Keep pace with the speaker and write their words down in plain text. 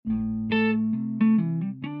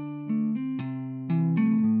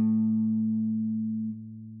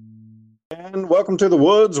And welcome to the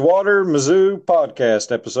Woods, Water, Mizzou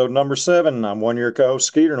podcast, episode number 7. I'm one of your co-host,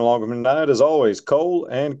 Skeeter, and along with me tonight, as always, Cole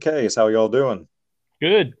and Case. How y'all doing?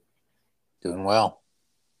 Good. Doing well.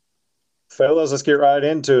 Fellas, let's get right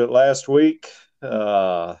into it. Last week,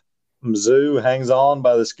 Mizzou hangs on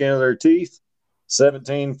by the skin of their teeth.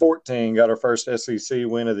 17-14, got our first SEC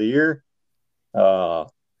win of the year. I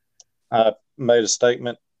made a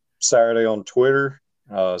statement Saturday on Twitter,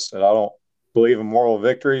 said I don't believe in moral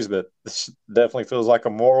victories, but this definitely feels like a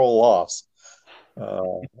moral loss. I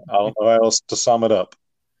don't know how else to sum it up.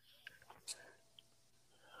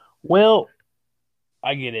 Well,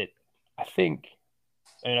 I get it. I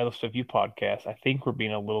know the stuff you podcast, I think we're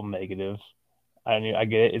being a little negative. I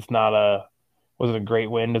get it. It's not wasn't a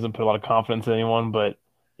great win. Doesn't put a lot of confidence in anyone, but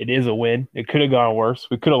it is a win. It could have gone worse.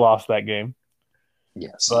 We could have lost that game.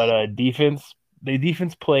 Yes. But the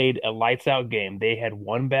defense played a lights out game. They had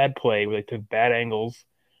one bad play where they took bad angles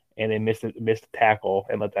and they missed a tackle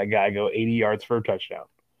and let that guy go 80 yards for a touchdown.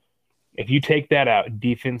 If you take that out,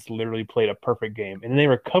 defense literally played a perfect game. And then they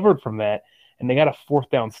recovered from that and they got a fourth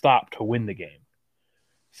down stop to win the game.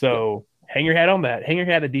 So hang your hat on that. Hang your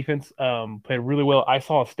hat. The defense played really well. I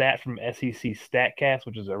saw a stat from SEC StatCast,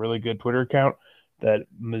 which is a really good Twitter account, that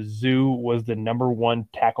Mizzou was the number one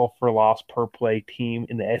tackle for loss per play team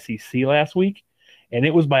in the SEC last week, and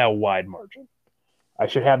it was by a wide margin. I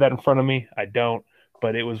should have that in front of me. I don't,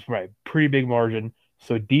 but it was by a pretty big margin.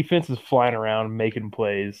 So defense is flying around, making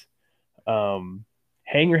plays. Hang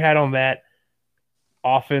your hat on that.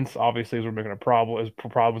 Offense, obviously, is we're making a problem as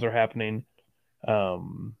problems are happening.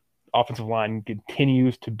 Offensive line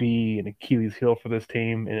continues to be an Achilles heel for this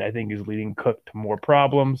team, and I think is leading Cook to more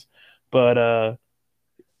problems. But I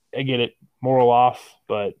get it, moral loss.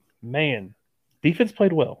 But man, defense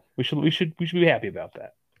played well. We should be happy about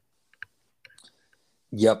that.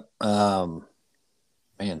 Yep.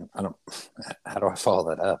 Man, I don't. How do I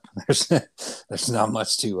follow that up? There's not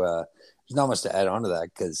much to add on to that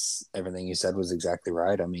because everything you said was exactly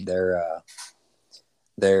right. I mean, they're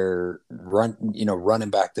running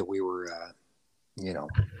back that we were,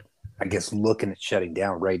 I guess looking at shutting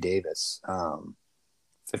down, Ray Davis.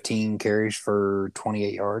 15 carries for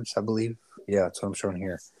 28 yards, I believe. Yeah, that's what I'm showing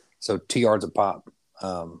here. So 2 yards a pop,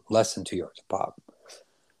 less than 2 yards a pop.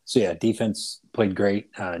 So yeah, defense played great.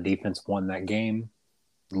 Defense won that game,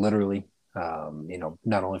 literally.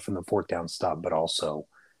 Not only from the fourth down stop, but also,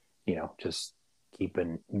 just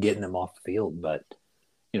getting them off the field. But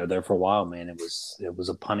there for a while, man, it was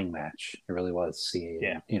a punting match. It really was. See,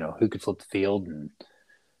 who could flip the field and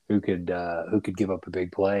who could give up a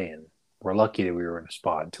big play. And we're lucky that we were in a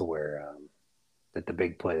spot to where that the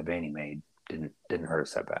big play that Vandy made didn't hurt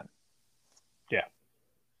us that bad. Yeah.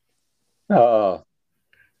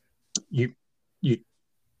 You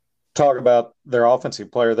talk about their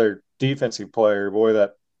offensive player, their defensive player. Boy,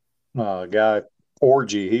 that guy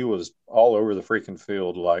Orgy, he was all over the freaking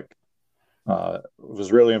field. Like,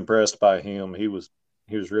 was really impressed by him. He was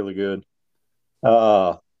really good.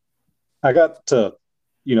 I got to,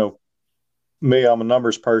 me, I'm a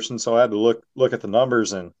numbers person, so I had to look at the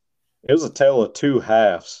numbers, and it was a tale of two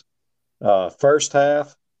halves. First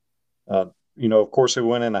half, of course, we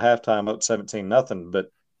went into halftime up 17-0,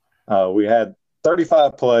 but we had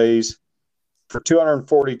 35 plays for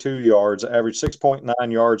 242 yards, average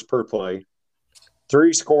 6.9 yards per play,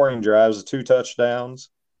 3 scoring drives, 2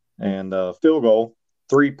 touchdowns, and field goal,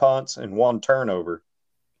 3 punts, and 1 turnover.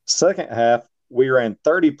 Second half, we ran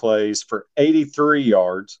 30 plays for 83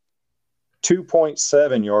 yards,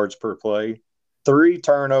 2.7 yards per play, 3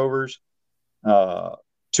 turnovers,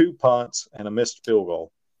 2 punts, and a missed field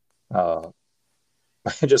goal.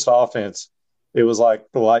 Just offense. It was like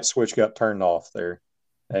the light switch got turned off there.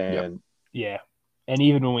 And yeah. And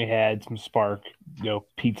even when we had some spark,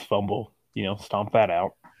 Pete's fumble, stomp that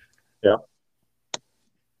out. Yeah.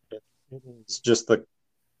 It's just the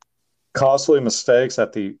costly mistakes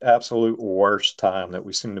at the absolute worst time that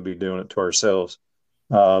we seem to be doing it to ourselves.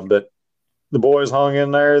 But the boys hung in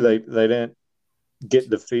there. They didn't get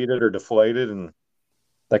defeated or deflated, and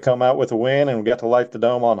they come out with a win, and we got to light the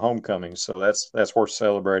dome on homecoming. So that's worth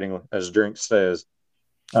celebrating, as Drink says.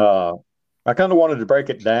 I kind of wanted to break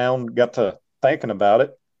it down, got to thinking about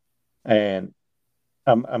it, and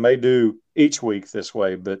I may do each week this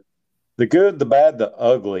way, but the good, the bad, the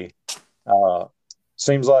ugly,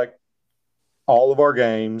 seems like all of our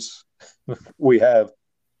games, we have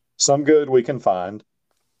some good we can find.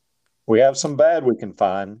 We have some bad we can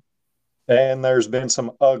find. And there's been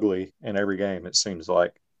some ugly in every game, it seems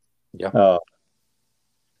like. Yeah.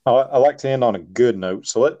 I like to end on a good note.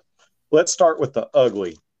 So let's start with the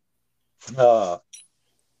ugly.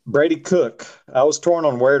 Brady Cook. I was torn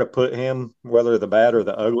on where to put him, whether the bad or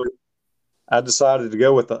the ugly. I decided to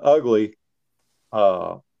go with the ugly.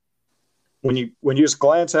 Uh, when you just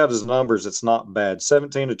glance at his numbers, it's not bad.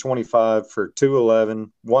 17 to 25 for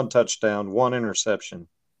 211, one touchdown, one interception.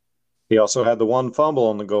 He also had the one fumble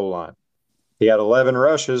on the goal line. He had 11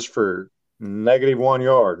 rushes for -1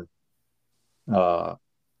 yard. Uh,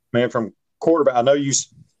 man, from quarterback, I know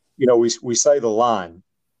we say the line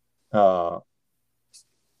uh,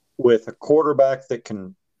 with a quarterback that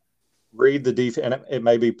can read the defense, and it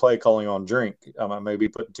may be play calling on drink. I may be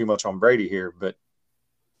putting too much on Brady here, but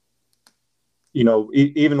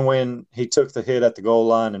even when he took the hit at the goal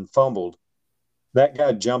line and fumbled, that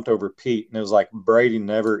guy jumped over Pete, and it was like Brady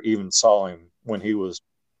never even saw him when he was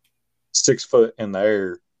 6 foot in the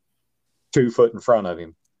air, 2 foot in front of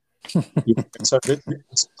him. So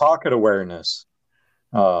it's pocket awareness.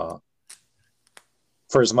 For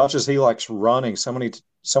as much as he likes running, so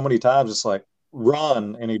many times it's like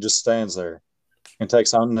run, and he just stands there and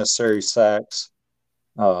takes unnecessary sacks.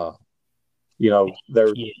 There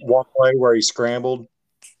one play where he scrambled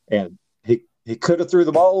and he could have threw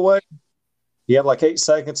the ball away. He had like 8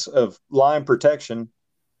 seconds of line protection.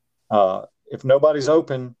 If nobody's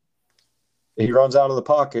open, he runs out of the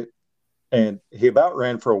pocket, and he about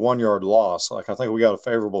ran for a 1 yard loss. Like, I think we got a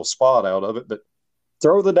favorable spot out of it, but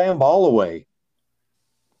throw the damn ball away.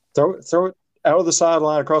 Throw it out of the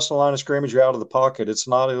sideline, across the line of scrimmage. You're out of the pocket. It's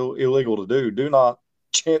not illegal to do. Do not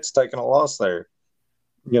chance taking a loss there.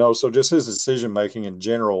 So just his decision making in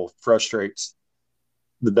general frustrates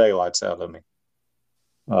the daylights out of me.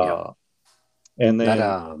 And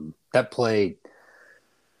then that play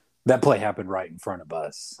happened right in front of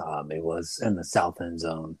us. It was in the south end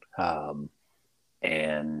zone,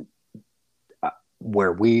 and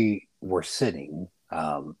where we were sitting,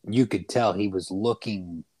 you could tell he was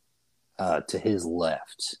looking to his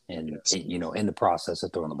left, and in the process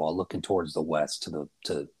of throwing the ball, looking towards the west to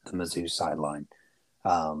the Mizzou sideline.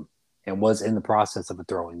 And was in the process of a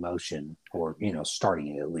throwing motion, or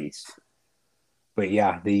starting it at least. But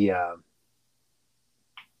yeah,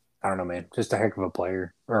 I don't know, man. Just a heck of a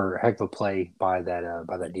player, or a heck of a play by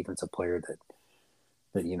that defensive player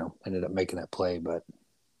that ended up making that play. But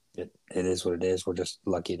it is what it is. We're just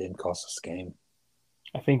lucky it didn't cost us the game.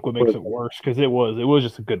 I think what makes it worse, because it was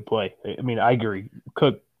just a good play. I mean, I agree.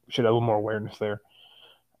 Cook should have a little more awareness there,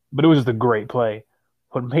 but it was just a great play.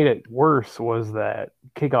 What made it worse was that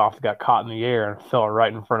kickoff got caught in the air and fell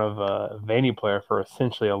right in front of a Vandy player for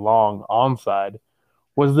essentially a long onside.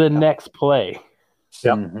 Was the next play.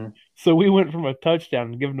 Yeah. Mm-hmm. So we went from a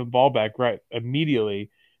touchdown to giving the ball back right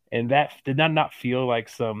immediately, and that did not feel like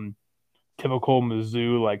some typical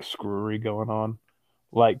Mizzou like screwery going on,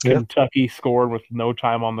 like Kentucky scored with no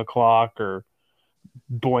time on the clock, or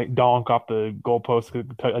donk off the goalpost.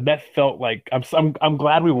 That felt like I'm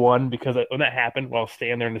glad we won, because when that happened, while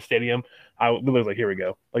standing there in the stadium, I was like, here we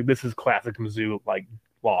go, like this is classic Mizzou like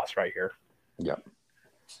loss right here. Yeah,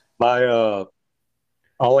 I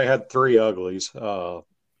only had 3 uglies.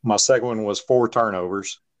 My second one was 4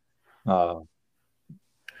 turnovers. Not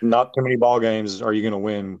too many ball games are you going to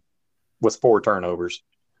win with 4 turnovers.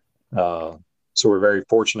 So we're very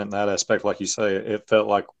fortunate in that aspect. Like you say, it felt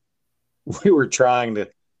like we were trying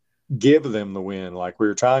to give them the win. Like, we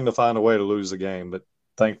were trying to find a way to lose the game, but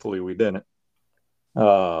thankfully we didn't.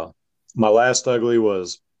 My last ugly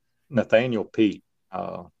was Nathaniel Pete.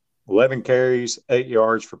 11 carries, 8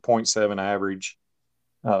 yards for 0.7 average.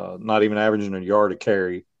 Not even averaging a yard a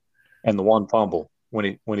carry, and the one fumble.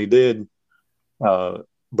 When he did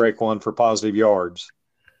break one for positive yards,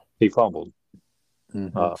 he fumbled.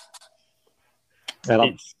 Mm-hmm. And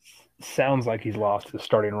it sounds like he's lost his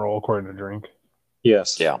starting role, according to Drink.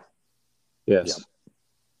 Yes. Yeah. Yes.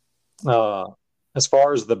 Yeah. As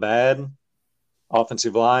far as the bad,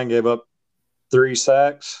 offensive line gave up 3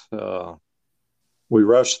 sacks. We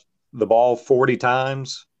rushed the ball 40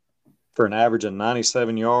 times for an average of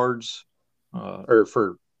 97 yards, or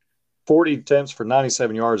for 40 attempts for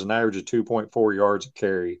 97 yards, an average of 2.4 yards a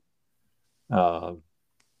carry.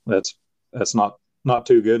 That's not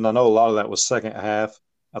too good. And I know a lot of that was second half.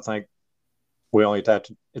 I think we only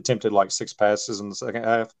attempted like 6 passes in the second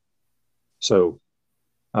half. So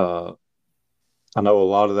I know a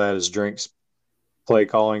lot of that is Drink's play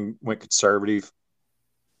calling went conservative,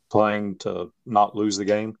 playing to not lose the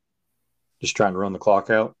game, just trying to run the clock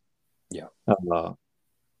out. Yeah.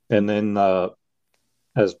 And then,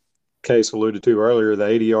 as Case alluded to earlier, the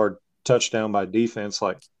 80-yard touchdown by defense,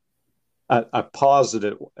 like I paused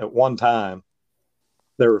it at one time.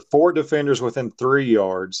 There were 4 defenders within 3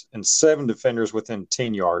 yards and 7 defenders within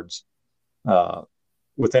 10 yards.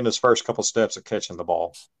 within his first couple steps of catching the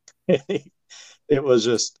ball. It was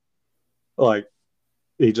just like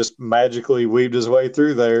he just magically weaved his way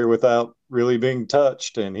through there without really being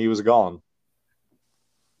touched, and he was gone.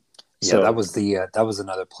 Yeah, so, that was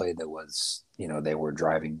another play that was, they were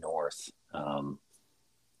driving north, and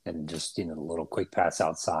just a little quick pass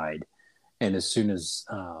outside, and as soon as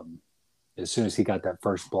he got that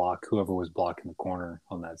first block, whoever was blocking the corner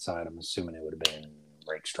on that side, I'm assuming it would have been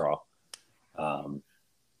Rakestraw.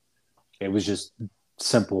 It was just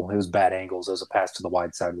simple. It was bad angles. It was a pass to the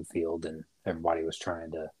wide side of the field, and everybody was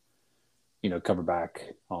trying to, cover back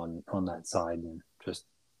on that side and just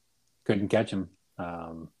couldn't catch him.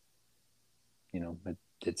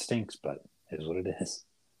 It stinks, but it is what it is.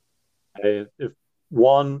 Hey, if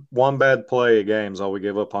one bad play a game is all we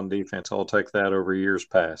give up on defense, I'll take that over years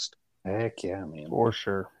past. Heck yeah, man. For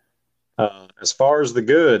sure. As far as the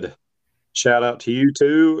good, shout out to you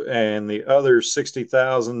two and the other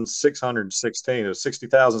 60,616. It was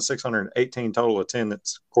 60,618 total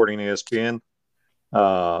attendance, according to ESPN.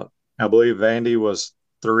 I believe Vandy was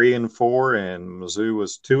 3-4 and Mizzou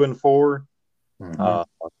was 2-4. Mm-hmm.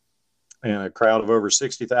 And a crowd of over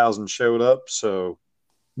 60,000 showed up. So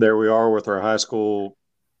there we are with our high school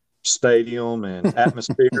stadium and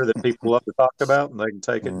atmosphere that people love to talk about, and they can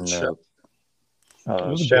take it and show.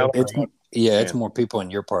 It's more people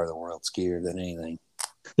in your part of the world, Skeeter, than anything.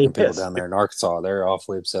 Yes. People down there in Arkansas, they're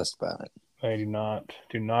awfully obsessed about it. They do not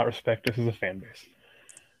respect us as a fan base.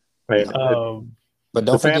 But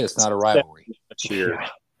don't forget, it's not a rivalry. Yeah.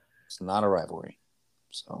 It's not a rivalry.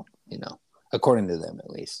 So, according to them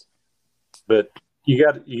at least. But you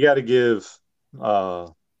got to give a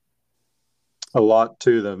lot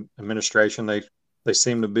to the administration. They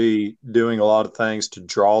seem to be doing a lot of things to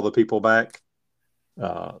draw the people back.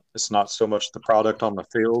 It's not so much the product on the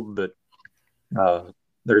field, but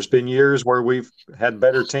there's been years where we've had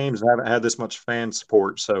better teams and haven't had this much fan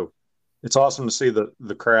support. So it's awesome to see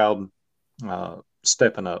the crowd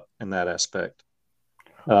stepping up in that aspect.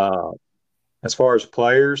 As far as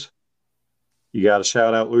players, you got to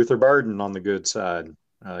shout out Luther Burden on the good side.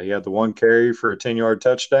 He had the one carry for a 10-yard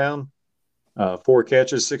touchdown, 4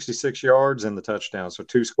 catches, 66 yards, and the touchdown. So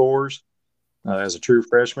 2 scores as a true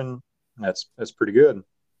freshman. That's pretty good.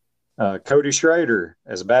 Cody Schrader,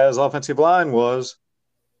 as bad as offensive line was,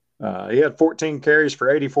 he had 14 carries for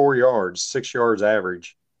 84 yards, 6 yards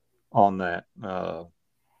average on that. I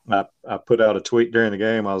put out a tweet during the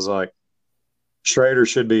game. I was like, Schrader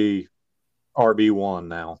should be RB1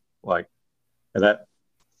 now. Like that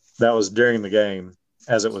was during the game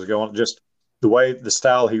as it was going. Just the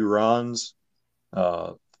style he runs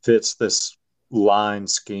fits this line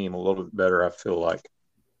scheme a little bit better, I feel like.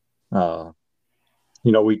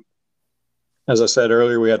 As I said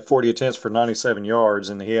earlier, we had 40 attempts for 97 yards,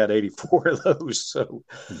 and he had 84 of those. So,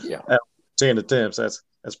 10 attempts.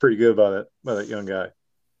 That's pretty good by that young guy.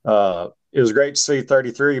 It was great to see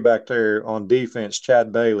 33 back there on defense.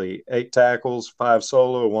 Chad Bailey, 8 tackles, 5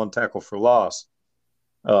 solo, 1 tackle for loss.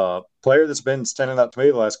 Player that's been standing out to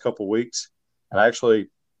me the last couple of weeks, and I actually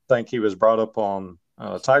think he was brought up on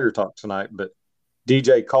Tiger Talk tonight, but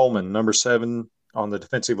DJ Coleman, number 7 on the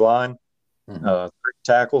defensive line. 3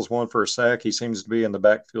 tackles, 1 for a sack. He seems to be in the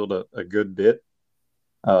backfield a good bit.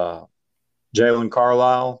 Jalen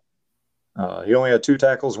Carlisle, he only had 2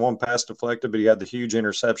 tackles, 1 pass deflected, but he had the huge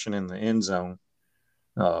interception in the end zone.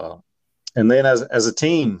 And then as a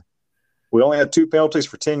team, we only had 2 penalties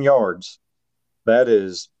for 10 yards. That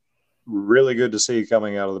is really good to see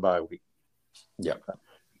coming out of the bye week. Yeah.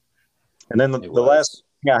 And then the last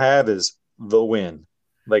thing I have is the win.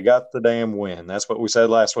 They got the damn win. That's what we said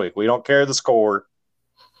last week. We don't care the score.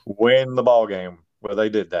 Win the ball game. Well, they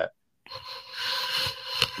did that.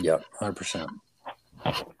 Yep, 100%.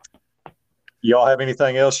 Y'all have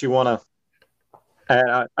anything else you want to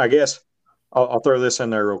add? I guess I'll throw this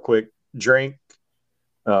in there real quick. Drink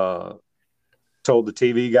told the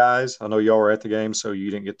TV guys, I know y'all were at the game, so you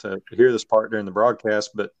didn't get to hear this part during the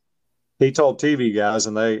broadcast, but he told TV guys,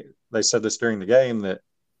 and they said this during the game, that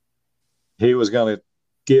he was going to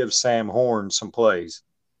give Sam Horn some plays.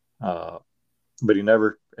 But he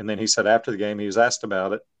never – and then he said after the game he was asked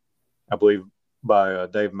about it, I believe by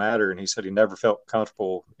Dave Matter, and he said he never felt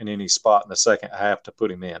comfortable in any spot in the second half to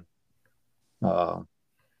put him in. I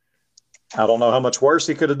don't know how much worse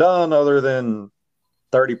he could have done other than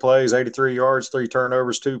 30 plays, 83 yards, 3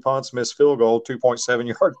 turnovers, 2 punts, missed field goal, 2.7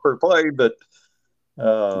 yards per play. But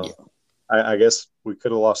I guess we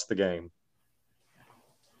could have lost the game.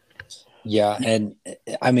 Yeah, and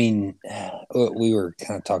I mean, we were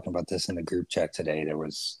kind of talking about this in the group chat today. There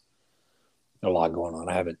was a lot going on.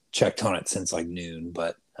 I haven't checked on it since like noon,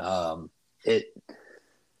 but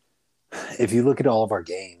if you look at all of our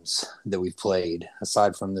games that we've played,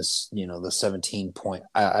 aside from this, the 17 point,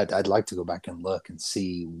 I'd like to go back and look and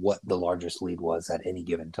see what the largest lead was at any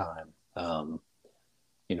given time.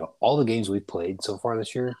 All the games we've played so far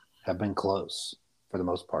this year have been close for the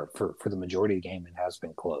most part. For the majority of the game, it has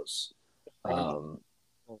been close.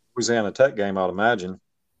 Louisiana Tech game, I'd imagine.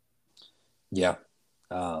 Yeah.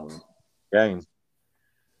 Game.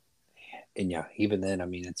 And yeah, even then, I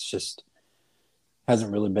mean, it's just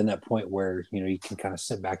hasn't really been that point where you can kind of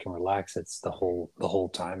sit back and relax. It's the whole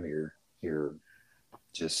time you're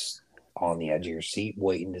just on the edge of your seat,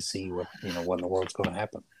 waiting to see what in the world's going to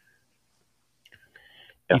happen.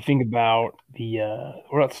 You think about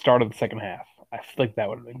we're at the start of the second half. I feel like that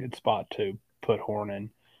would have been a good spot to put Horn in.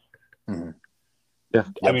 Mm-hmm. Yeah.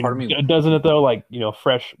 I mean, doesn't it though? Like,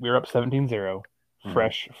 fresh, we were up 17-0,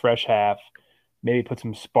 fresh half. Maybe put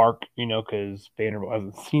some spark, because Vanderbilt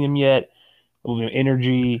hasn't seen him yet. A little bit of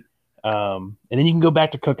energy. And then you can go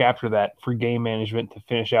back to Cook after that for game management to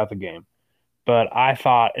finish out the game. But I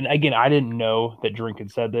thought, and again, I didn't know that Drink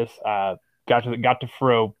had said this. Got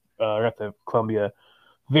to Columbia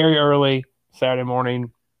very early Saturday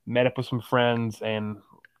morning, met up with some friends, and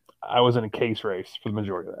I was in a case race for the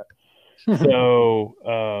majority of that. So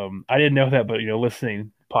I didn't know that, but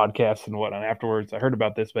listening podcasts and whatnot afterwards, I heard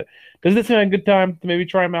about this. But does this seem like a good time to maybe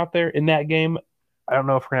try him out there in that game? I don't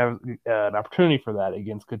know if we're gonna have an opportunity for that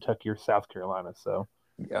against Kentucky or South Carolina. So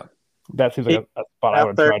yeah, that seems like a spot I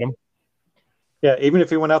would have tried him. Yeah, even if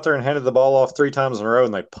he went out there and handed the ball off 3 times in a row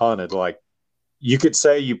and they punted, like you could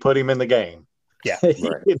say you put him in the game. Yeah,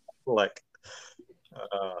 right.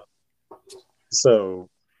 So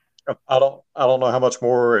I don't know how much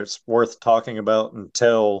more it's worth talking about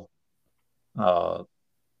until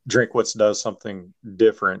Drinkwitz does something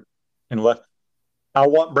different. I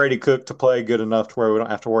want Brady Cook to play good enough to where we don't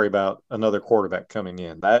have to worry about another quarterback coming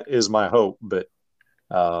in. That is my hope. But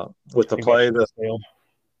with the play,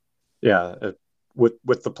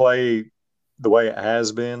 with the play the way it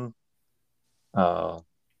has been,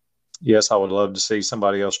 yes, I would love to see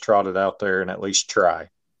somebody else trot it out there and at least try.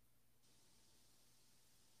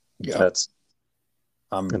 Yeah,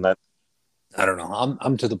 I don't know.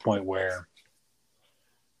 I'm to the point where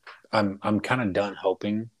I'm kind of done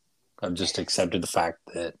hoping. I've just accepted the fact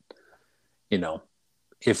that,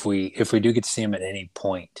 if we do get to see him at any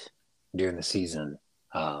point during the season,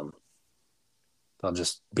 I'll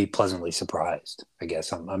just be pleasantly surprised. I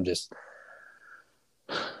guess I'm just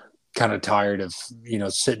kind of tired of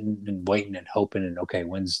sitting and waiting and hoping and okay,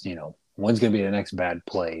 when's going to be the next bad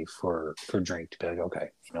play for Drake to be like, okay,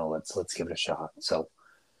 let's give it a shot. So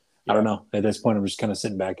I don't know. At this point, I'm just kind of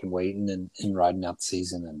sitting back and waiting and riding out the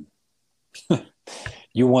season. And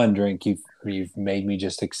you won, Drink. You've made me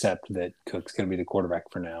just accept that Cook's going to be the quarterback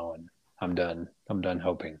for now, and I'm done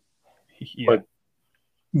hoping. Yeah.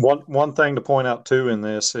 But one thing to point out too in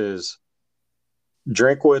this is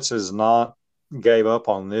Drinkwitz is not gave up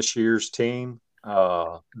on this year's team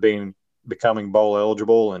becoming bowl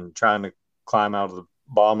eligible and trying to climb out of the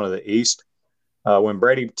bottom of the East. When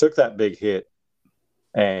Brady took that big hit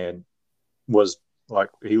and was like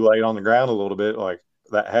he laid on the ground a little bit, like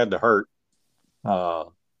that had to hurt.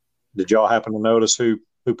 Did y'all happen to notice who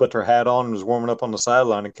put their hat on and was warming up on the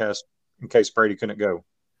sideline in case Brady couldn't go?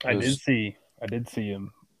 I did see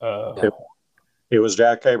him. It was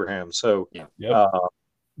Jack Abraham. So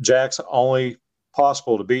Jack's only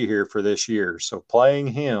possible to be here for this year. So playing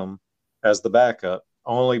him as the backup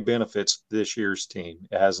only benefits this year's team.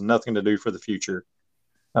 It has nothing to do for the future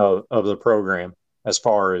of the program as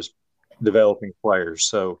far as developing players.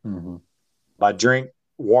 So by Drink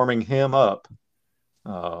warming him up,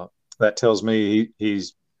 that tells me he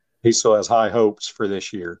still has high hopes for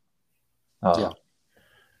this year.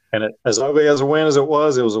 And as ugly as a win as it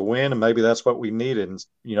was a win, and maybe that's what we needed.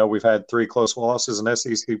 And, we've had 3 close losses in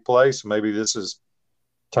SEC play, so maybe this is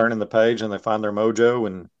turning the page and they find their mojo,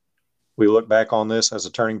 and we look back on this as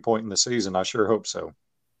a turning point in the season. I sure hope so.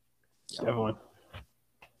 Definitely.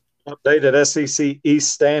 Updated SEC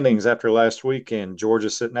East standings after last weekend. Georgia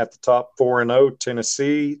sitting at the top 4-0,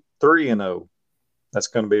 Tennessee 3-0. That's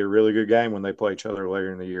going to be a really good game when they play each other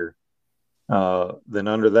later in the year. Then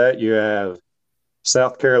under that, you have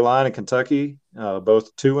South Carolina, Kentucky,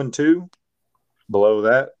 both 2-2. Below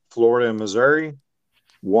that, Florida and Missouri,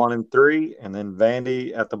 1-3, and then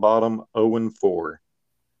Vandy at the bottom, 0-4.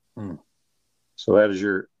 So that is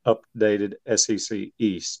your updated SEC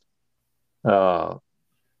East. Do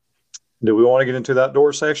we want to get into that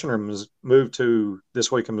door section or move to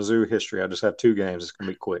this week in Mizzou history? I just have 2 games. It's going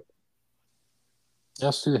to be quick.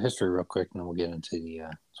 Let's do the history real quick, and then we'll get into the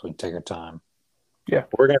so we can take our time. Yeah,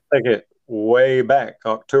 we're going to take it way back,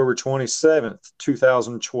 October 27th,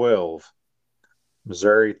 2012.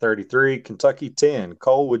 Missouri 33, Kentucky 10.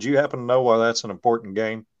 Cole, would you happen to know why that's an important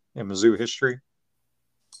game in Mizzou history?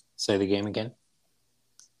 Say the game again.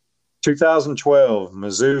 2012,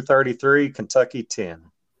 Mizzou 33, Kentucky 10.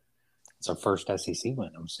 It's our first SEC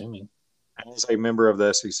win, I'm assuming. As a member of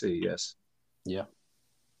the SEC, yes. Yeah.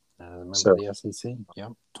 Remember the SEC? Yeah,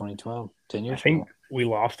 2012, 10 years I think ago. we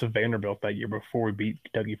lost to Vanderbilt that year before we beat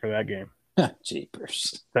Kentucky for that game.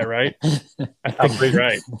 Jeepers. Is that right? I think that's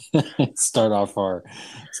right. Start off our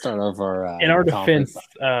in our conference. defense,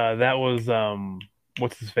 that was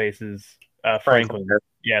what's his face's Franklin.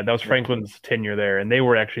 Yeah, that was Franklin's tenure there, and they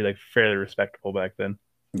were actually like fairly respectable back then.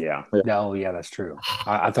 Yeah. No, yeah, that's true.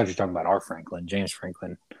 I thought you were talking about our Franklin, James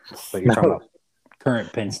Franklin, but you're talking about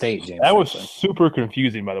current Penn State James. That was Franklin. super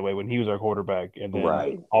confusing, by the way, when he was our quarterback, and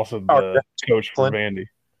then also the coach for Vandy.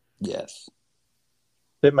 Yes.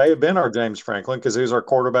 It may have been our James Franklin because he was our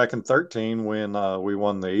quarterback in 13 when we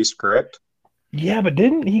won the East, correct? Yeah, but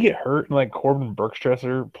didn't he get hurt and like Corbin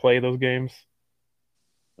Bergstresser play those games?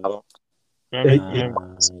 I don't. Yeah.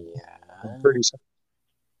 I'm pretty sure.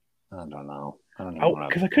 I don't know. I don't know.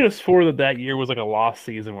 Because I could have swore that year was like a lost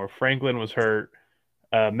season where Franklin was hurt,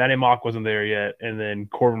 Matty Mock wasn't there yet, and then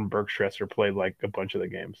Corbin Bergstresser played like a bunch of the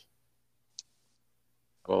games.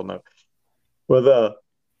 Well, no. Well,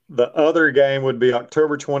 the other game would be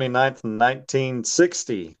October 29th,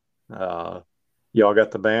 1960. Y'all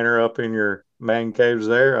got the banner up in your man caves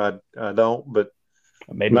there? I don't, but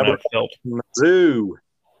I made my felt. Mizzou,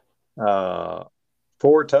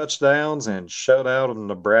 4 touchdowns and shutout of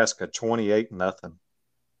Nebraska, 28-0.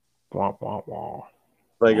 Wah, wah, wah.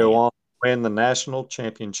 They go on to win the national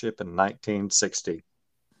championship in 1960.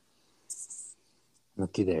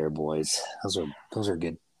 Looky there, boys. Those are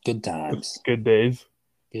good times. Good days.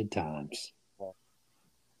 Good times.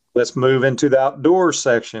 Let's move into the outdoor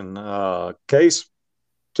section. Case,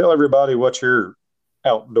 tell everybody what your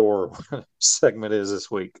outdoor segment is this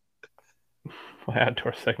week. My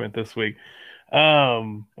outdoor segment this week.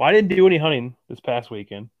 Well, I didn't do any hunting this past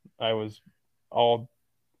weekend. I was all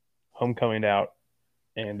homecoming out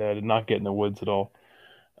and did not get in the woods at all.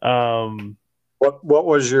 What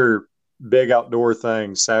was your big outdoor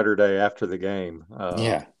thing Saturday after the game?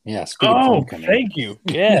 Yeah. Speaking of homecoming. Thank you.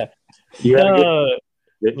 Yeah,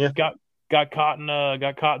 didn't you? Got caught in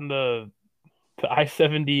the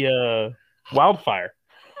I-70 wildfire.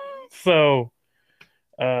 So,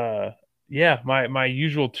 my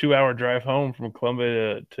usual 2-hour drive home from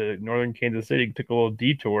Columbia to northern Kansas City took a little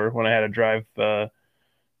detour when I had to drive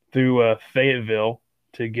through Fayetteville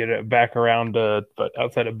to get it back around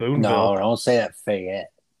outside of Boonville. No, don't say that,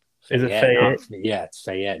 Fayette. Is it Fayette? It's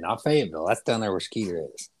Fayette, not Fayetteville. That's down there where Skeeter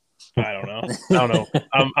is. I don't know.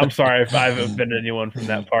 I'm sorry if I've offended anyone from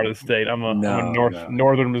that part of the state. I'm a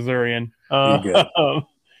northern Missourian. You're good.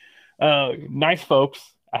 Nice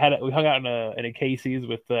folks. We hung out in a Casey's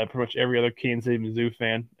with pretty much every other Kansas City Mizzou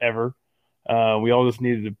fan ever. We all just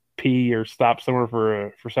needed to pee or stop somewhere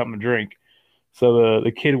for something to drink. So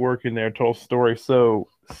the kid working there told a story. So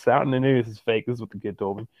Sound the News is fake. This is what the kid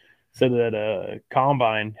told me. Said that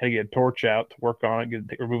Combine had to get a torch out to work on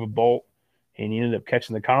it, remove a bolt, and he ended up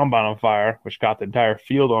catching the Combine on fire, which got the entire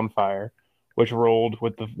field on fire, which rolled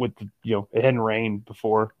with the it hadn't rained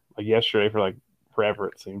before, like yesterday for like forever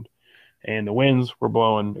it seemed, and the winds were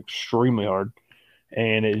blowing extremely hard,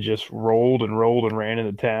 and it just rolled and ran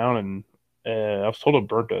into town, and I was told it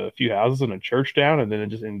burnt a few houses and a church down, and then it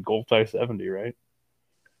just engulfed I-70, right?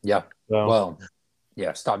 Yeah. So, well,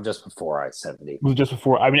 yeah, stopped just before I-70. It was just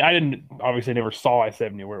before. I mean, I didn't obviously never saw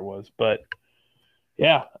I-70 where it was, but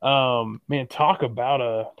yeah, man, talk about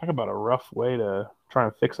a rough way to try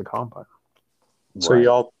and fix a combine. So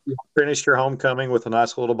y'all finished your homecoming with a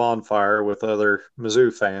nice little bonfire with other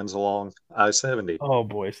Mizzou fans along I-70. Oh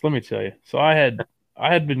boy, so let me tell you. So I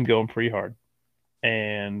had been going pretty hard,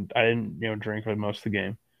 and I didn't drink for most of the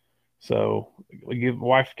game. So my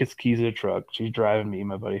wife gets keys to the truck. She's driving me and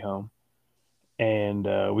my buddy home. And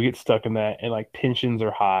we get stuck in that, and like tensions are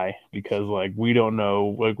high because like we don't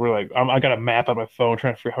know. Like we're like, I got a map on my phone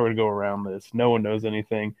trying to figure out how to go around this. No one knows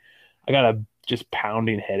anything. I got a just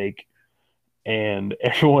pounding headache, and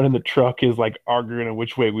everyone in the truck is like arguing on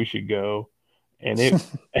which way we should go. And it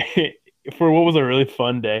for what was a really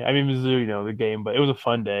fun day. I mean, Mizzou, the game, but it was a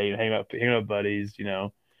fun day. Hanging out with buddies,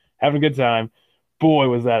 having a good time. Boy,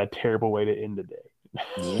 was that a terrible way to end the day.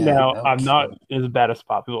 Yeah, now, I'm not as bad as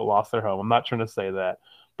spot people that lost their home. I'm not trying to say that,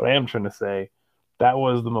 but I am trying to say that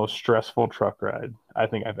was the most stressful truck ride I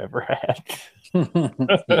think I've ever had.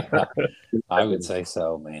 I would say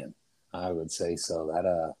so, man. I would say so.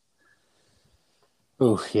 That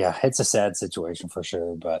Oh, yeah, it's a sad situation for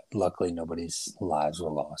sure, but luckily nobody's lives were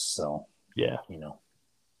lost. So, Yeah. you know,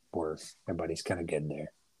 everybody's kind of good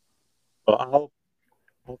there. Well,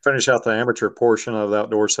 I'll finish out the amateur portion of the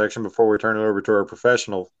outdoor section before we turn it over to our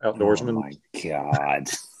professional Oh outdoorsman. my God.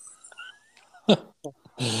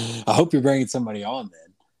 I hope you're bringing somebody on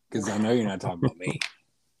then, because I know you're not talking about me.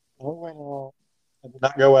 I did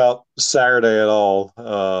not go out Saturday at all.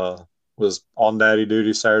 Was on daddy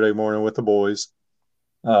duty Saturday morning with the boys.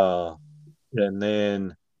 And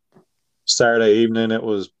then Saturday evening, it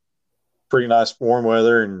was pretty nice warm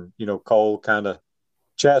weather. And, Cole kind of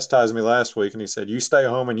chastised me last week. And he said, "You stay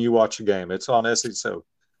home and you watch the game. It's on SEC." So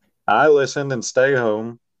I listened and stay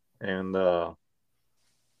home. And I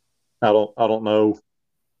don't know.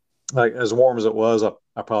 Like, as warm as it was,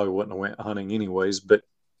 I probably wouldn't have went hunting anyways. But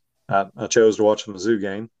I chose to watch the Mizzou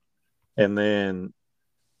game. And then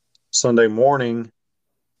Sunday morning,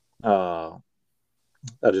 uh,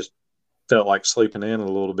 I just felt like sleeping in a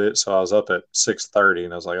little bit, so I was up at 6:30,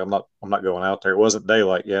 and I was like, I'm not going out there. It wasn't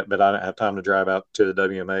daylight yet, but I didn't have time to drive out to the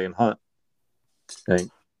WMA and hunt.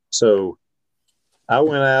 So I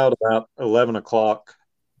went out about 11 o'clock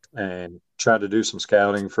and tried to do some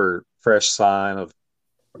scouting for fresh sign of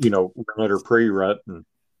rut or pre-rut, and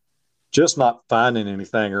just not finding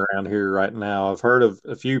anything around here right now. I've heard of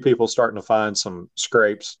a few people starting to find some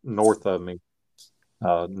scrapes north of me.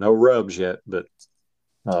 No rubs yet, but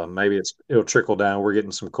maybe it'll trickle down. We're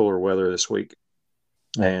getting some cooler weather this week,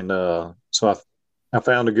 and so I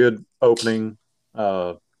found a good opening,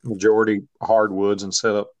 majority hardwoods, and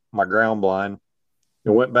set up my ground blind.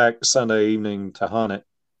 And went back Sunday evening to hunt it,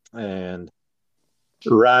 and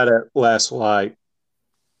right at last light,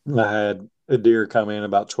 I had a deer come in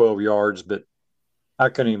about 12 yards, but I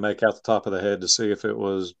couldn't even make out the top of the head to see if it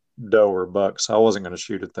was doe or buck, so I wasn't going to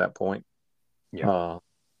shoot at that point. Yeah.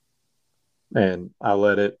 And I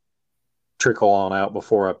let it trickle on out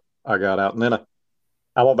before I got out. And then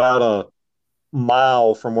I'm about a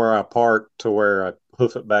mile from where I parked to where I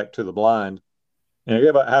hoof it back to the blind. And I get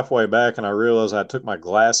about halfway back and I realized I took my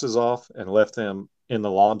glasses off and left them in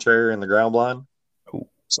the lawn chair in the ground blind. Ooh.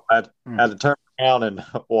 So I had to turn around and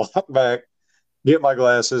walk back, get my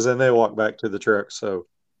glasses, and then walk back to the truck. So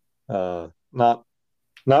not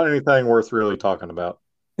anything worth really talking about.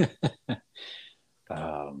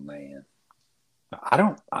 Oh man, I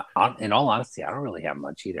don't. In all honesty, I don't really have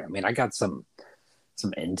much either. I mean, I got some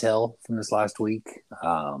intel from this last week.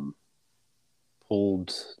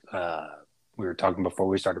 Pulled. We were talking before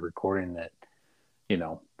we started recording that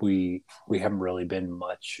we haven't really been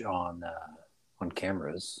much on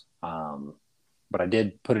cameras. But I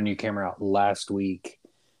did put a new camera out last week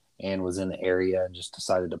and was in the area and just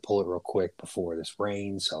decided to pull it real quick before this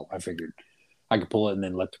rain. So I figured I could pull it and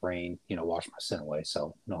then let the rain, wash my scent away.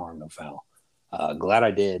 So no harm, no foul. Glad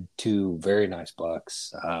I did. Two very nice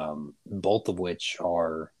bucks, both of which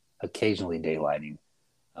are occasionally daylighting,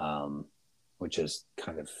 which is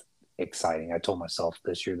kind of exciting. I told myself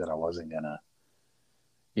this year that I wasn't going to,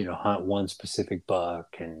 hunt one specific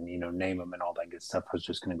buck and, name them and all that good stuff. I was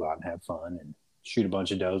just going to go out and have fun and shoot a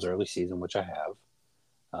bunch of does early season, which I have.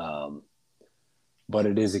 But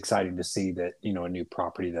it is exciting to see that, a new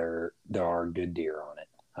property, there are good deer on it,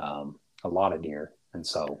 a lot of deer. And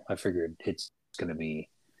so I figured it'd be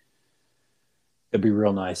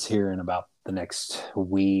real nice here in about the next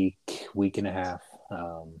week and a half,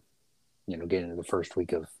 getting into the first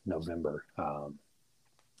week of November.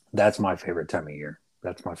 That's my favorite time of year.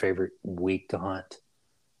 That's my favorite week to hunt.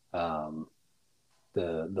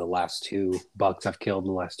 The last two bucks I've killed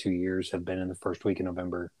the last 2 years have been in the first week of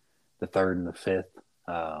November, the 3rd and the 5th.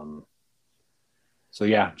 So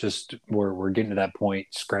yeah, just we're getting to that point.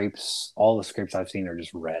 Scrapes, all the scrapes I've seen are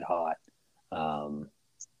just red hot.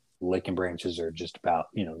 Licking branches are just about,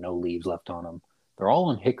 no leaves left on them. They're all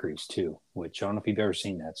on hickories too, which I don't know if you've ever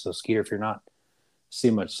seen that. So Skeeter, if you're not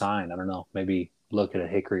seeing much sign, I don't know, maybe look at a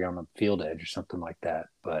hickory on the field edge or something like that.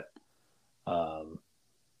 But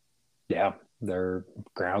yeah, their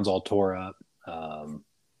ground's all tore up. And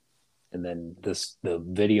then the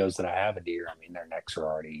videos that I have of deer, I mean, their necks are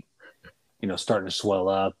already, starting to swell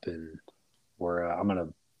up, and I'm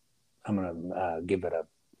gonna give it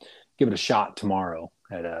a shot tomorrow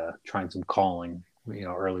at trying some calling,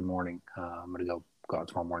 early morning. I'm gonna go out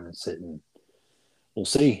tomorrow morning and sit, and we'll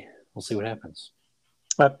see what happens.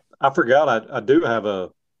 I forgot I do have a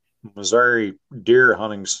Missouri deer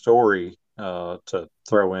hunting story to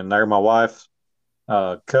throw in there. My wife's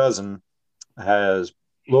cousin has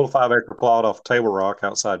a little 5-acre plot off Table Rock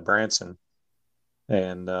outside Branson,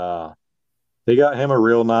 and he got him a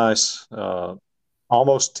real nice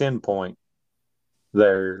almost 10 point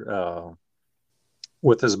there.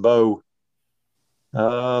 with his bow.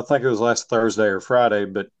 I think it was last Thursday or Friday,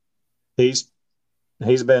 but he's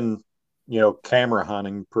been, camera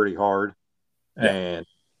hunting pretty hard, Yeah. and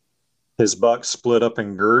his bucks split up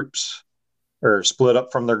in groups or split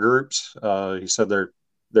up from their groups. He said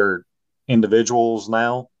they're individuals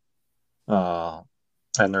now, and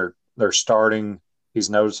they're starting. He's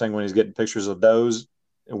noticing when he's getting pictures of does,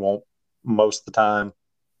 it won't most of the time.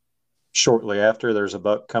 Shortly after, there's a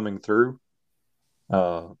buck coming through.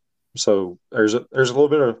 So there's a little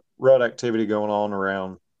bit of rut activity going on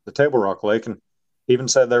around the Table Rock Lake, and even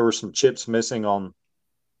said there were some chips missing on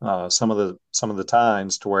some of the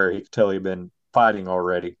tines to where he could tell he'd been fighting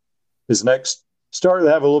already. His neck started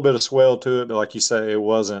to have a little bit of swell to it, but like you say, it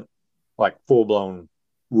wasn't like full blown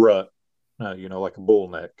rut, like a bull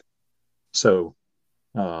neck. So,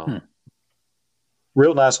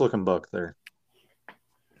 real nice looking buck there. Do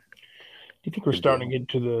you think we're starting to get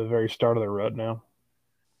to the very start of the rut now?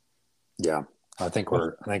 Yeah, I think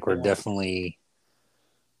we're definitely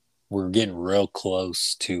getting real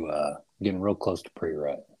close to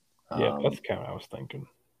pre-rut. Yeah, that's kind of what I was thinking.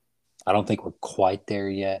 I don't think we're quite there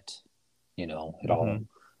yet. It all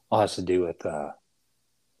has to do with the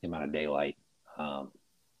amount of daylight. But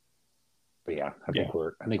yeah, I think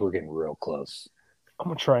we're getting real close. I'm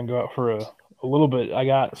gonna try and go out for a little bit. I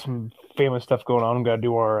got some family stuff going on. I'm gonna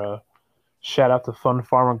do our shout out to Fun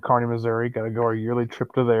Farm in Kearney, Missouri. Got to go our yearly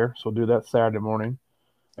trip to there. So we'll do that Saturday morning.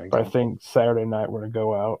 But I think Saturday night we're gonna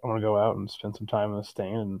go out. I'm gonna go out and spend some time in the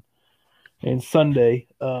stand, and Sunday,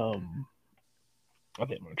 I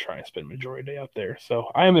think I'm gonna try and spend the majority of the day out there. So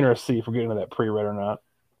I am interested to see if we're getting into that pre-rut or not.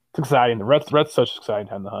 It's exciting. The rut's such an exciting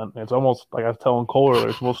time to hunt. And it's almost like I was telling Cole earlier.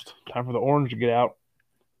 It's almost time for the orange to get out.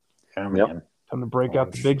 Yeah, man. Time to break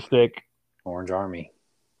out the big stick. Orange Army.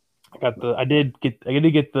 I did get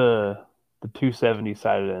the 270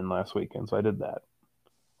 sighted in last weekend, so I did that.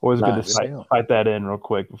 Always good to fight that in real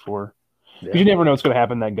quick before. Because you never know what's going to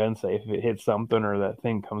happen in that gun safe. If it hits something or that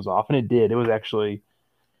thing comes off. And it did. It was actually,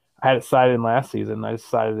 I had it sighted in last season. I just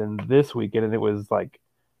sighted in this weekend, and it was like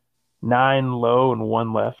 9 low and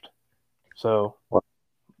 1 left. So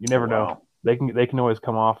you never know. They can always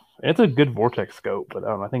come off. And it's a good vortex scope, but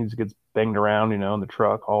I think it just gets banged around, in the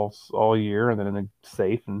truck all year, and then in the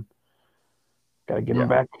safe, and got to get them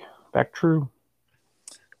back true.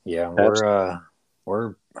 Yeah,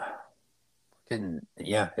 we're getting,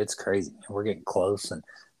 it's crazy. We're getting close, and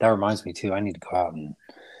that reminds me too. I need to go out and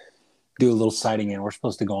do a little sighting, and we're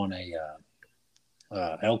supposed to go on a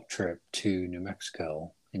elk trip to New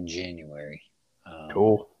Mexico in January.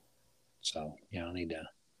 Cool. So I need to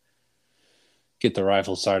get the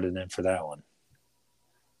rifle sighted in for that one.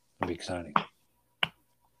 It'll be exciting.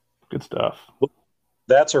 Good stuff.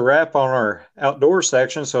 That's a wrap on our outdoor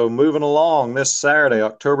section. So moving along this Saturday,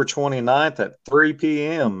 October 29th at 3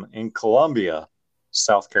 p.m. in Columbia,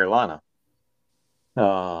 South Carolina.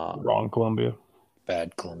 Wrong Columbia.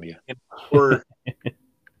 Bad Columbia.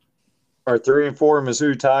 Our 3 and 4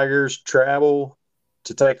 Mizzou Tigers travel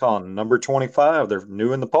to take on number 25. They're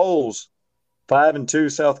new in the polls. 5 and 2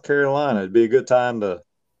 South Carolina. It'd be a good time to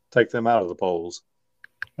take them out of the polls.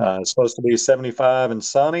 It's supposed to be 75 and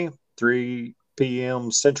sunny. 3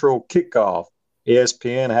 p.m. Central kickoff.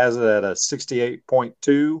 ESPN has it at a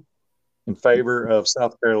 68.2 in favor of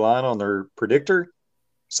South Carolina on their predictor.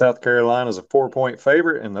 South Carolina is a 4-point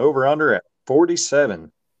favorite, and the over-under at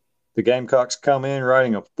 47. The Gamecocks come in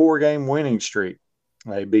riding a 4-game winning streak.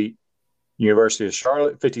 They beat University of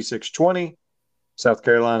Charlotte 56-20, South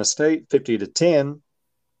Carolina State 50-10,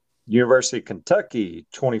 University of Kentucky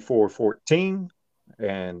 24-14,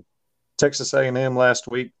 and Texas A&M last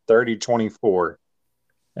week 30-24.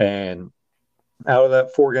 And out of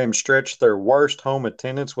that 4-game stretch, their worst home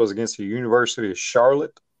attendance was against the University of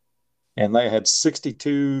Charlotte, and they had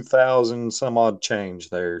 62,000 some odd change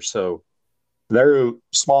there. So their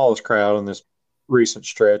smallest crowd in this recent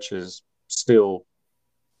stretch is still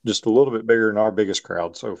just a little bit bigger than our biggest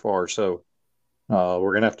crowd so far. So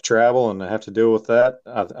we're going to have to travel and have to deal with that.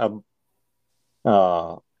 I'm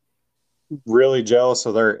really jealous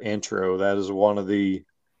of their intro. That is one of the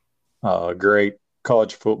great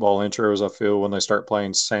college football intros, I feel, when they start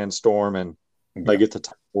playing Sandstorm and they get the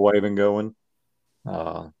title waving going.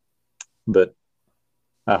 But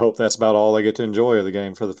I hope that's about all they get to enjoy of the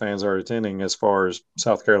game for the fans that are attending as far as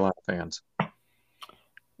South Carolina fans.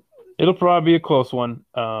 It'll probably be a close one.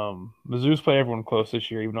 Mizzou's played everyone close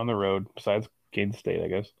this year, even on the road, besides Kansas State, I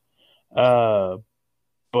guess.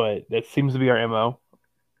 But that seems to be our MO.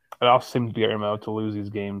 It also seems to be our MO to lose these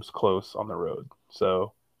games close on the road.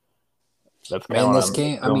 So that's kind of this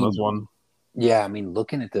game. One. Yeah,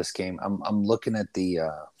 looking at this game, I'm looking at the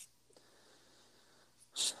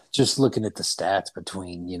Just looking at the stats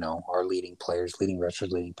between, our leading players, leading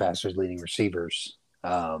rushers, leading passers, leading receivers,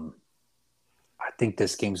 I think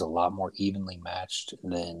this game's a lot more evenly matched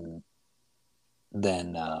than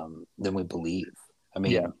we believe. I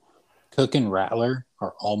mean, Yeah. Cook and Rattler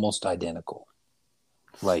are almost identical.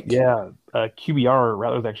 QBR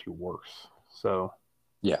Rattler's actually worse. So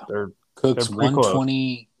yeah, they're Cook's pretty close.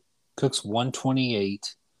 120. Cook's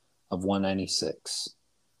 128 of 196.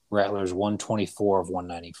 Rattler's 124 of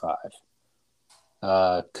 195.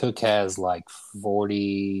 Cook has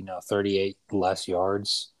 38 less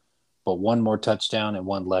yards, but one more touchdown and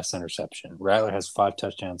one less interception. Rattler has 5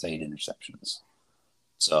 touchdowns, 8 interceptions.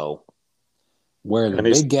 So where the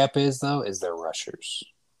big gap is, though, is their rushers.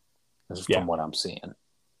 This is from what I'm seeing.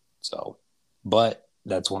 So, but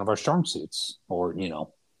that's one of our strong suits, or in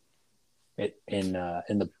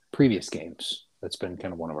the previous games, that's been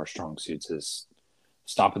kind of one of our strong suits is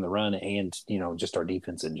stopping the run and just our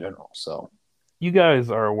defense in general. So, you guys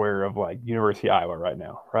are aware of University of Iowa right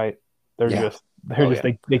now, right? They can't.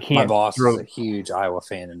 My boss is a huge Iowa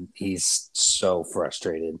fan, and he's so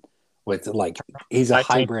frustrated with he's a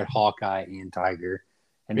hybrid Hawkeye and Tiger.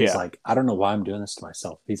 And he's like, I don't know why I'm doing this to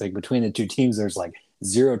myself. He's like, between the two teams, there's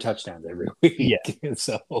 0 touchdowns every week. Yeah.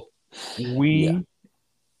 So we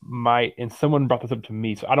might, and someone brought this up to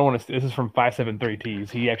me. So I don't want to, this is from 573Ts.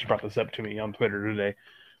 He actually brought this up to me on Twitter today.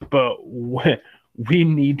 But we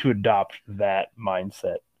need to adopt that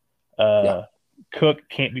mindset. Cook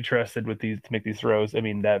can't be trusted to make these throws. I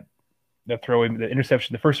mean, the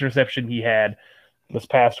interception, the first interception he had this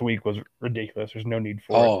past week was ridiculous. There's no need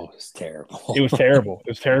for it. Oh, it's terrible. It was terrible. It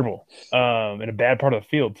was terrible. In a bad part of the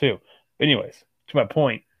field, too. But anyways, to my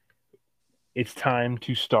point, it's time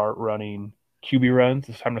to start running QB runs.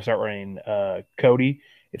 It's time to start running Cody.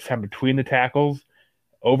 It's time between the tackles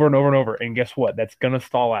over and over and over. And guess what? That's going to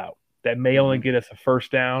stall out. That may only get us a first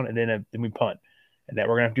down, and then we punt. And that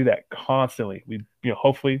we're going to have to do that constantly.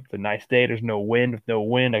 Hopefully, it's a nice day. There's no wind. With no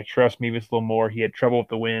wind, I trust Mevis a little more. He had trouble with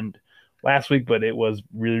the wind last week, but it was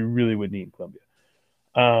really, really windy in Columbia.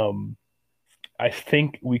 I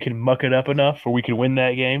think we can muck it up enough where we can win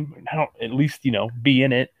that game. At least, be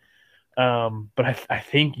in it. But I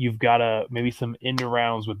think you've got to maybe some end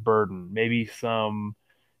arounds with Burden, maybe some,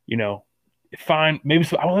 maybe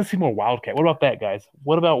some. I want to see more Wildcat. What about that, guys?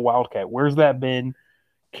 What about Wildcat? Where's that been?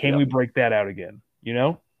 Can we break that out again?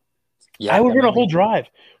 Yeah, I would run a whole drive.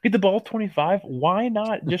 Get the ball 25. Why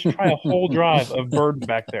not just try a whole drive of Burden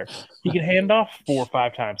back there? He can hand off 4 or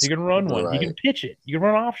 5 times. He can run one. Right. He can pitch it. You can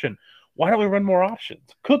run an option. Why don't we run more options?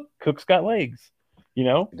 Cook's got legs. He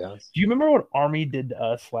does. Do you remember what Army did to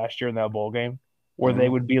us last year in that bowl game? Where they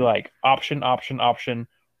would be like option,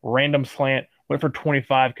 random slant, went for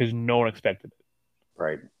 25 because no one expected it.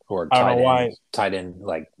 Right. Or tight end,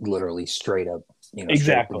 literally straight up,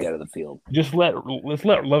 exactly get out of the field. Just let's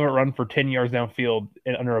let Levitt run for 10 yards downfield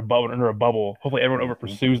and under a bubble. Hopefully everyone over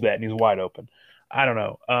pursues that and he's wide open. I don't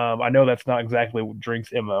know. I know that's not exactly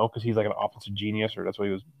Drink's MO because he's like an offensive genius, or that's what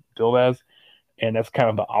he was billed as, and that's kind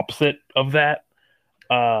of the opposite of that.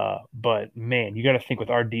 But man, you got to think with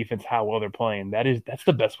our defense how well they're playing. That's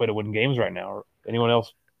the best way to win games right now. Or anyone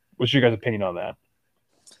else? What's your guys' opinion on that?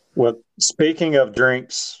 Well, speaking of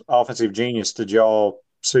Drink's offensive genius, did y'all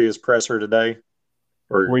see his presser today?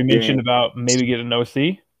 We mentioned about maybe getting an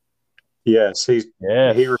OC? Yes. He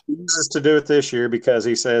refuses to do it this year because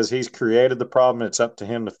he says he's created the problem. It's up to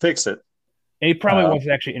him to fix it. And he probably wants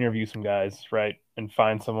to actually interview some guys, right, and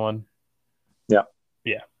find someone. Yeah.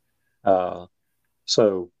 Yeah.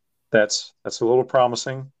 So that's a little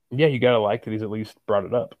promising. Yeah, you got to like that he's at least brought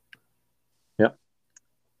it up. Yep.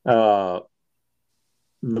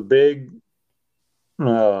 The big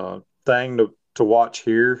thing to watch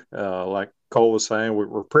here, like Cole was saying,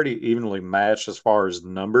 we're pretty evenly matched as far as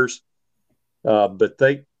numbers, but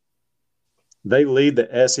they lead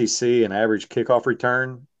the SEC in average kickoff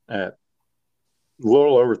return at a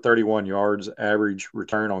little over 31 yards average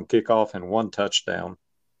return on kickoff and 1 touchdown.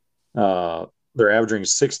 They're averaging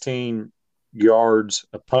 16 yards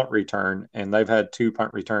a punt return, and they've had 2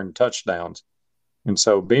 punt return touchdowns. And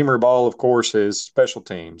so Beamer Ball, of course, is special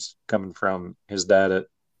teams coming from his dad at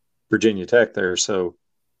Virginia Tech there. So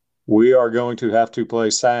we are going to have to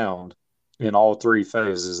play sound in all 3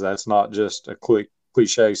 phases. That's not just a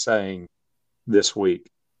cliche saying this week.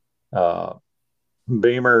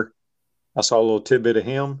 Beamer, I saw a little tidbit of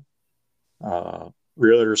him.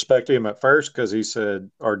 Really respected him at first because he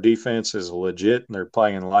said our defense is legit and they're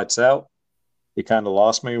playing lights out. He kind of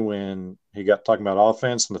lost me when he got talking about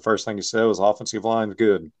offense, and the first thing he said was offensive line's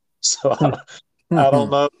good. So I don't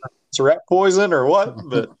know if it's rat poison or what,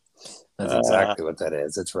 but that's exactly what that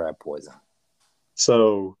is. It's rat poison.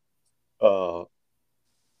 So Uh,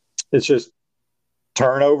 it's just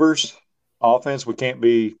turnovers, offense. We can't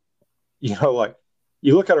be, like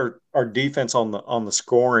you look at our defense on the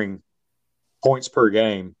scoring points per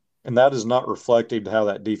game, and that is not reflective to how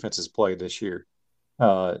that defense has played this year.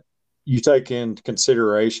 You take into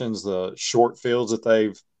considerations the short fields that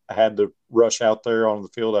they've had to rush out there on the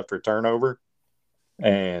field after a turnover,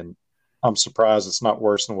 and I'm surprised it's not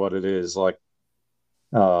worse than what it is. Like,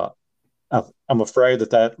 I'm afraid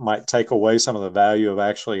that might take away some of the value of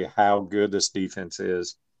actually how good this defense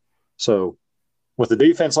is. So, with a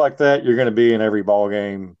defense like that, you're going to be in every ball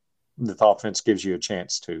game that the offense gives you a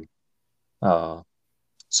chance to.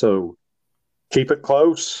 So, keep it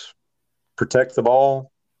close, protect the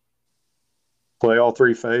ball, play all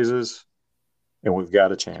three phases, and we've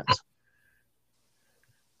got a chance.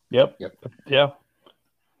 Yep. Yeah.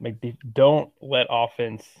 Don't let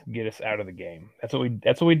offense get us out of the game. That's what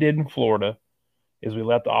we did in Florida. Is we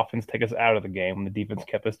let the offense take us out of the game when the defense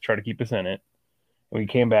tried to keep us in it, and we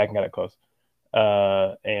came back and got it close.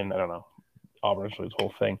 And I don't know, Auburn actually this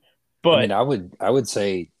whole thing. But I mean, I would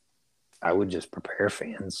say, I would just prepare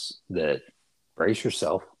fans that brace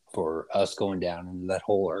yourself for us going down into that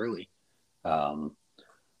hole early.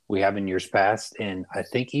 We have in years past, and I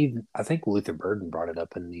think Luther Burden brought it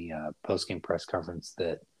up in the post-game press conference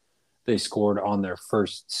that they scored on their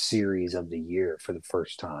first series of the year for the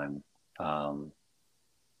first time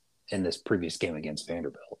in this previous game against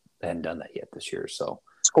Vanderbilt. They hadn't done that yet this year, so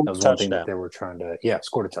that was one thing that they were trying to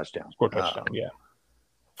scored a touchdown.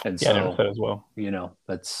 And so, I noticed that as well.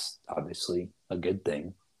 That's obviously a good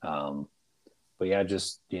thing. But yeah,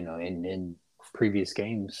 just in previous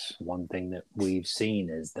games, one thing that we've seen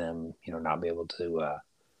is them, not be able to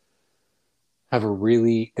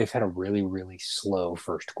they've had a really, really slow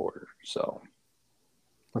first quarter. So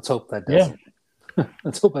let's hope that doesn't. Yeah.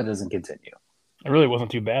 Let's hope that doesn't continue. It really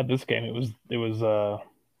wasn't too bad this game. It was the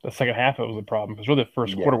second half. It was a problem because really the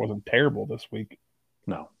first quarter wasn't terrible this week.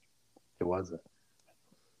 No, it wasn't.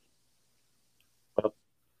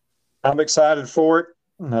 I'm excited for it.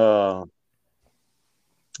 I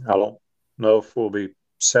don't know if we'll be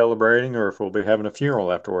celebrating or if we'll be having a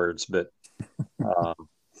funeral afterwards, but I'm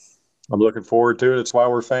looking forward to it. It's why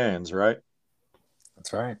we're fans, right?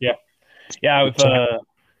 That's right. Yeah.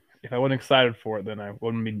 If I wasn't excited for it, then I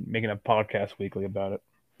wouldn't be making a podcast weekly about it.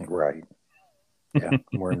 Right. Yeah,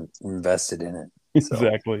 we're invested in it. So.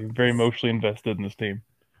 Exactly. Very emotionally invested in this team.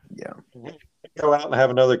 Yeah. Go out and have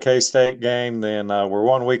another K-State game, then we're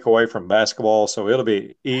 1 week away from basketball, so it'll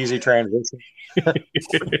be easy transition.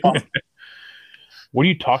 What are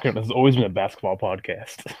you talking about? This has always been a basketball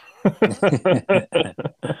podcast.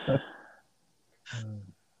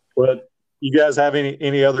 But you guys have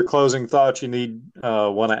any other closing thoughts you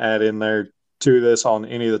want to add in there to this on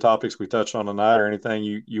any of the topics we touched on tonight, or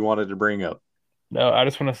anything you wanted to bring up? No, I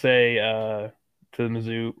just want to say to the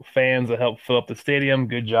Mizzou fans that helped fill up the stadium,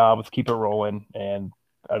 good job. Let's keep it rolling. And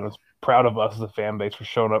I'm just proud of us as a fan base for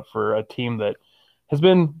showing up for a team that has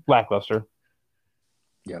been lackluster.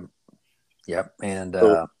 Yep. And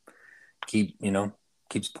keep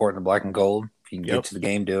supporting the black and gold. If you can get to the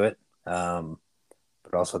game, do it. But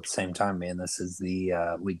also at the same time, man, this is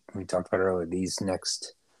the we talked about earlier, these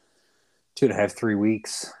next 2.5, 3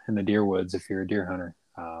 weeks in the deer woods, if you're a deer hunter,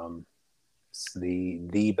 it's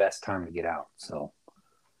the best time to get out. So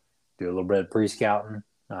do a little bit of pre-scouting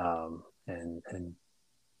and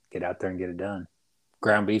get out there and get it done.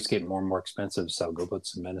 Ground beef's getting more and more expensive, so go put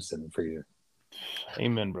some medicine in the freezer.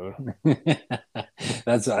 Amen, bro.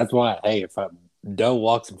 That's why. Hey, if doe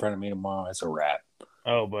walks in front of me tomorrow, it's a wrap.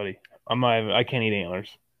 Oh, buddy, I can't eat antlers.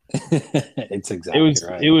 It's exactly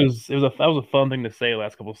right. That was a fun thing to say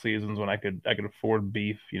last couple of seasons when I could afford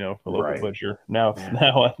beef, for local butcher. Now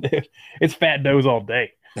it's fat does all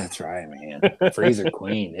day. That's right, man. Freezer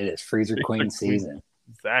queen. It is freezer queen season.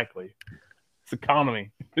 Exactly. It's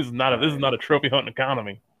economy. This is not a trophy hunting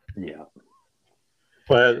economy. Yeah.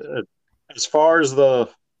 Well, as far as the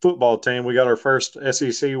football team, we got our first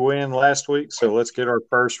SEC win last week, so let's get our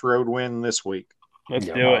first road win this week. Let's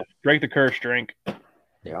do it. Break the curse, drink.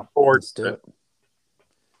 Yeah, let's do it.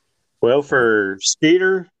 Well, for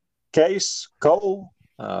Skeeter, Case, Cole,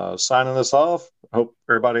 signing us off. Hope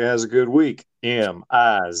everybody has a good week.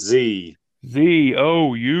 MIZZOU.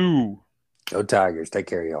 Go Tigers. Take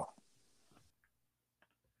care, y'all.